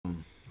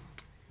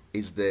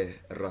is the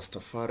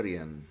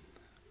Rastafarian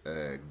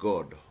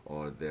God,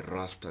 or the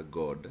Rasta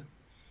God,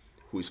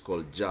 who is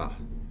called Jah.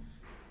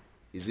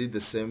 Is it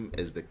the same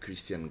as the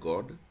Christian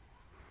God?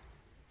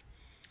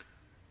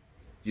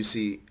 You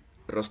see,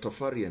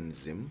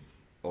 Rastafarianism,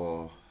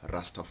 or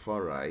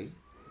Rastafari,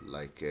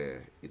 like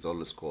it's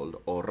always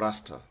called, or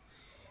Rasta,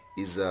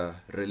 is a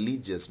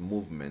religious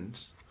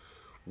movement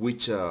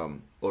which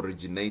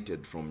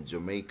originated from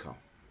Jamaica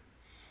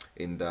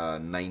in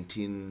the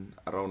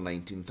around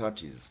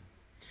 1930s.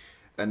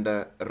 And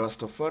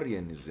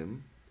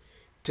Rastafarianism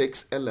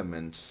takes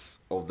elements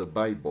of the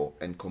Bible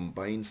and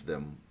combines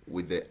them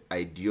with the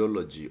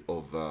ideology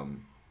of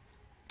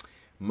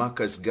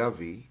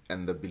𝗕𝗏𝗃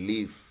and the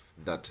belief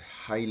that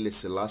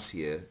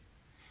𝗕𝗵𝕋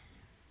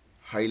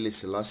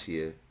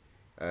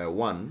I,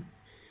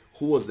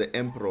 who was the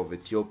emperor of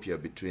Ethiopia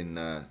between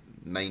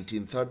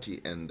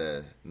 1930 and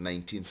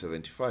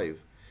 1975,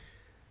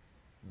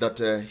 that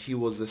he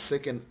was the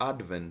second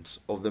advent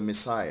of the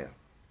Messiah.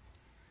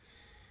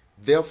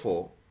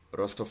 Therefore,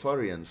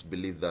 Rastafarians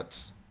believe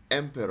that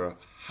Emperor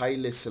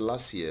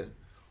𝗕𝗵𝗃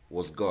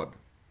was God.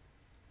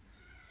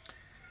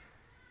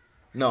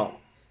 Now,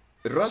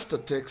 Rasta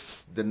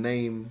takes the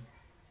name,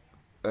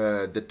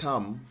 the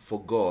term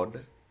for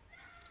God,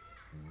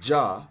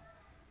 Jah,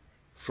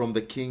 from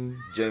the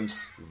King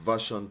James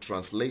Version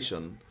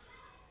translation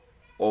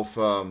of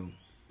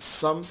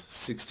Psalms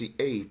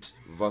 68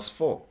 verse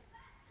 4,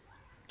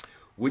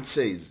 which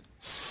says,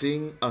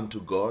 "Sing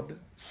unto God,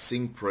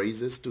 sing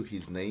praises to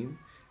his name,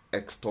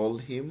 extol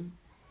him,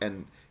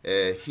 and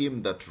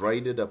him that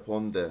rideth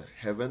upon the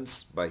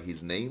heavens by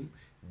his name,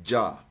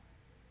 Jah,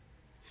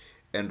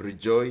 and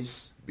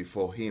rejoice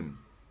before him."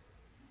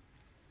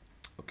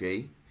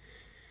 Okay?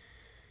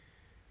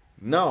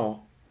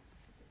 Now,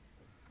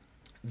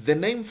 the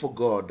name for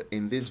God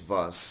in this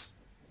verse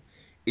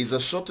is a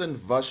shortened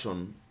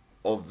version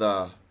of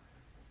the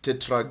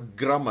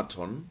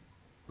tetragrammaton.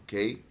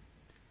 Okay?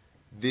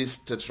 This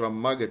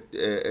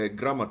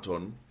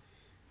tetragrammaton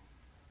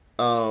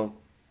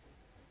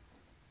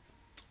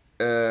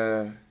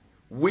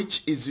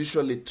which is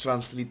usually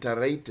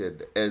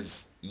transliterated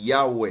as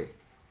Yahweh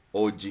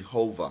or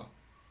Jehovah,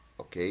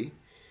 okay,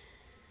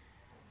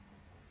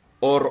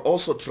 or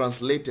also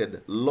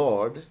translated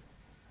Lord,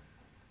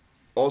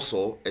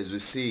 also as we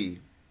see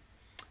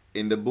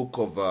in the book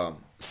of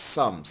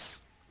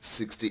Psalms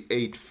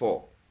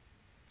 68:4,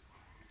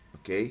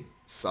 okay,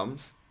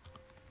 Psalms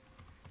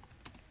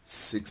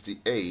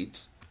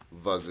 68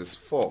 verses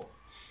 4.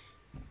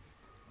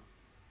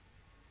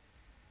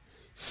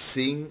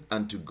 "Sing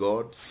unto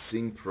God,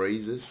 sing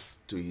praises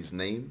to his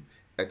name,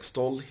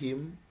 extol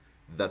him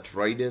that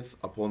rideth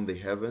upon the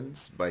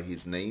heavens by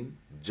his name,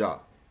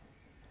 Jah,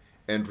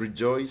 and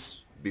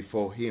rejoice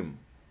before him."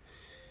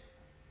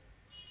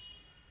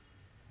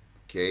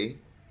 Okay,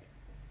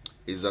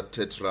 is a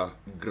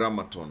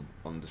tetragrammaton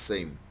on the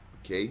same,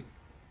 okay,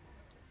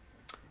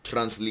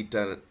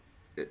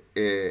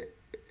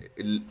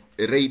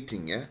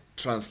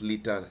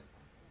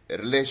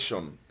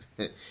 transliteration.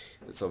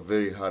 It's a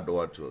very hard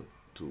word to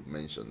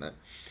mention.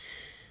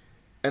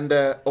 And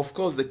of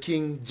course, the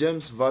King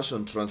James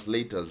Version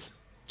translators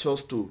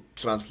chose to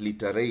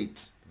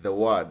transliterate the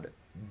word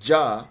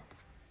Jah,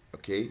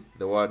 okay,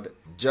 the word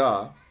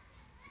Jah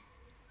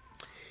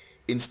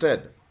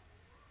instead.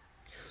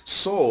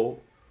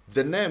 So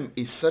the name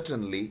is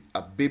certainly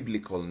a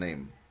biblical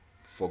name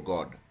for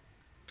God.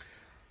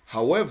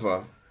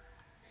 However,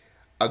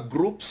 a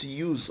group's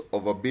use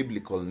of a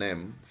biblical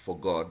name for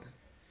God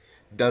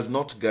does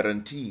not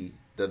guarantee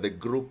that the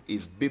group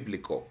is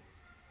biblical.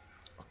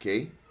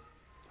 Okay?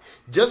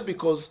 Just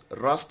because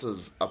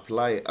Rastas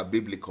apply a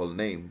biblical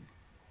name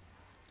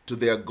to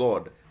their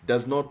God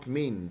does not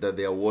mean that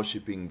they are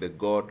worshipping the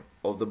God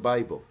of the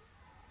Bible.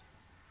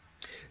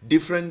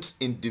 Different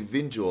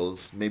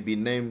individuals may be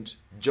named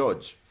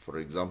George, for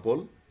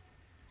example,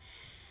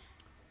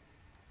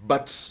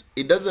 but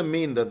it doesn't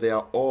mean that they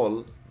are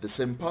all the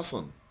same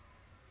person.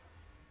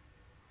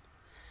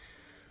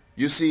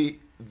 You see,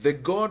 the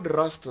God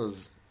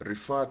Rastas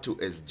refer to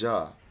as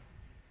Jah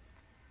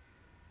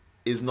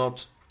is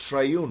not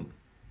triune.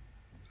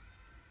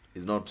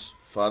 Is not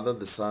Father,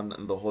 the Son,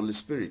 and the Holy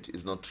Spirit.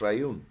 Is not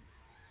triune.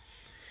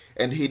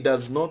 And he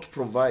does not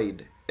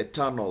provide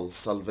eternal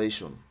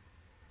salvation.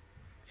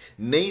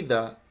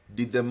 Neither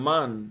did the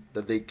man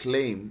that they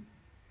claim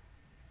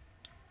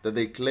to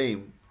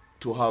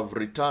have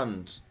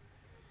returned,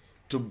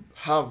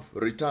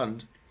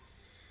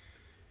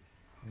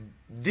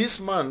 this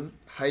man,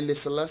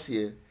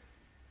 𝗕𝗵𝗃,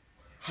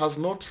 has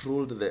not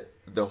ruled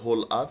the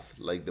whole earth,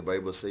 like the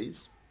Bible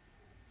says,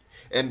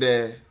 and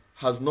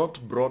has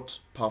not brought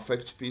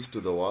perfect peace to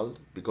the world,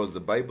 because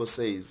the Bible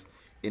says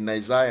in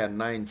Isaiah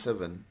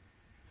 9:7,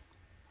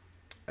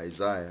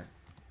 Isaiah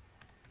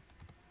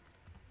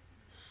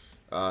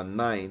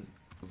 9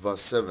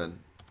 verse 7,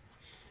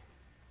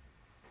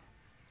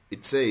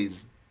 it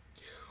says,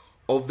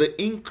 "Of the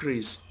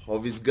increase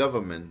of his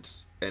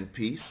government and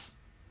peace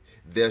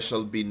there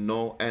shall be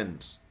no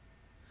end,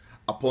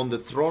 upon the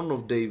throne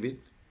of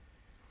David,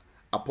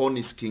 upon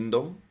his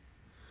kingdom,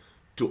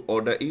 to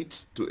order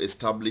it, to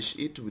establish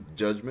it with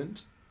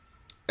judgment,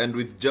 and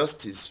with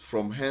justice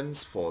from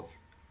henceforth,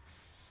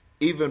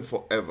 even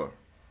forever.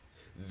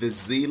 The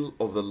zeal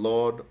of the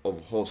Lord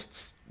of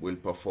hosts will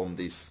perform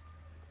this.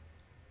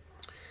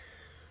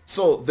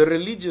 So the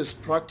religious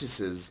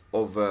practices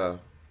of the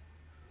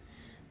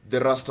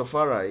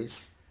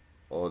Rastafaris,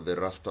 or the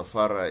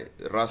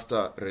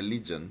Rasta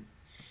religion,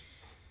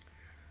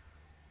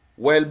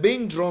 while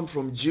being drawn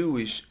from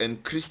Jewish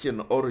and Christian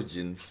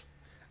origins,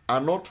 are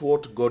not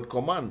what God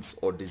commands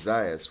or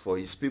desires for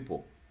his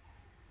people.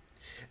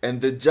 And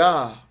the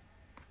jar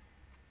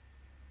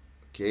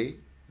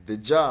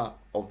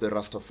of the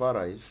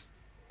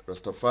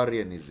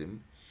Rastafarianism,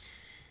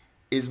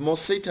 is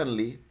most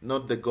certainly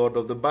not the God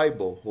of the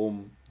Bible,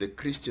 whom the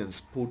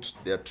Christians put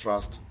their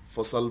trust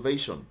for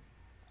salvation.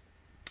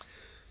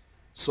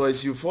 So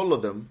as you follow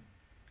them,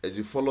 as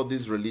you follow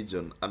this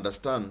religion,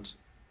 understand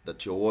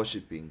that you're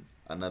worshipping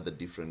another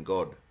different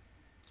God.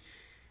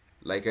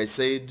 Like I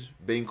said,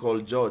 being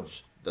called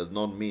George does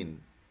not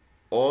mean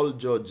all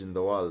George in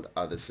the world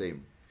are the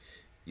same.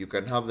 You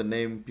can have the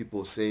name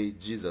people say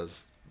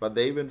Jesus, but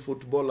there are even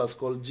footballers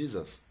called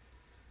Jesus.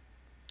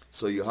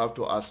 So you have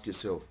to ask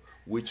yourself,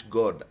 which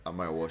God am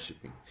I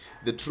worshipping?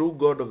 The true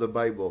God of the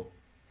Bible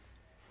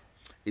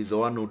is the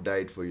one who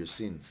died for your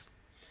sins.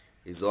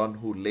 Is the one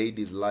who laid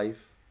his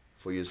life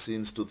for your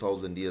sins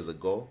 2,000 years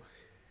ago.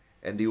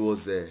 And he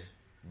was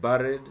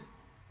buried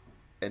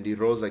and he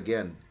rose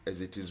again, as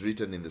it is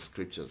written in the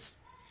scriptures.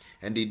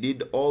 And he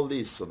did all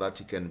this so that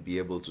he can be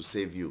able to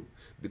save you.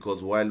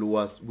 Because while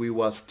we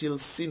were still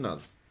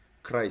sinners,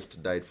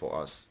 Christ died for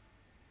us.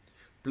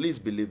 Please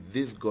believe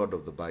this God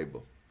of the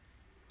Bible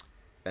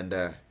and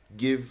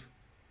give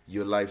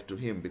your life to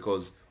him,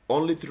 because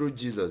only through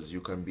Jesus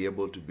you can be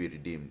able to be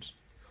redeemed.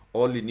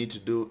 All you need to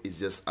do is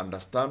just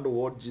understand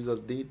what Jesus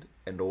did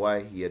and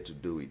why he had to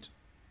do it.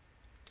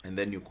 And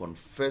then you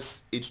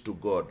confess it to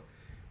God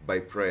by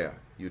prayer.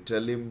 You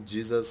tell him,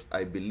 Jesus,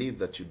 I believe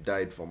that you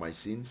died for my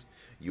sins.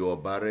 You are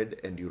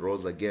buried and you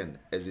rose again,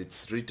 as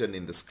it's written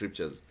in the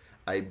scriptures.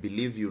 I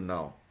believe you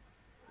now.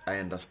 I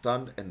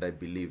understand and I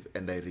believe,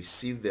 and I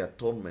receive the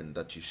atonement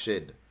that you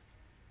shed,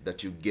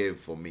 that you gave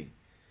for me.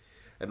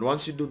 And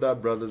once you do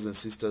that, brothers and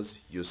sisters,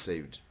 you're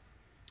saved.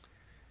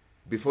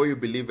 Before you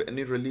believe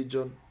any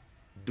religion,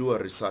 do a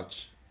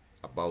research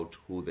about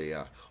who they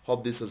are.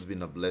 Hope this has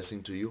been a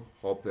blessing to you.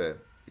 Hope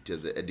it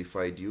has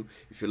edified you.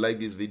 If you like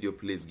this video,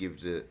 please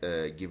give it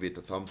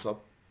a thumbs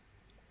up.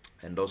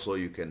 And also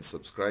you can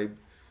subscribe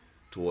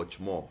to watch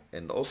more.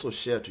 And also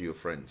share to your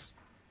friends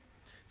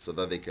so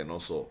that they can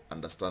also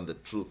understand the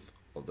truth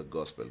of the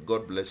gospel.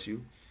 God bless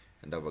you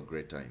and have a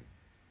great time.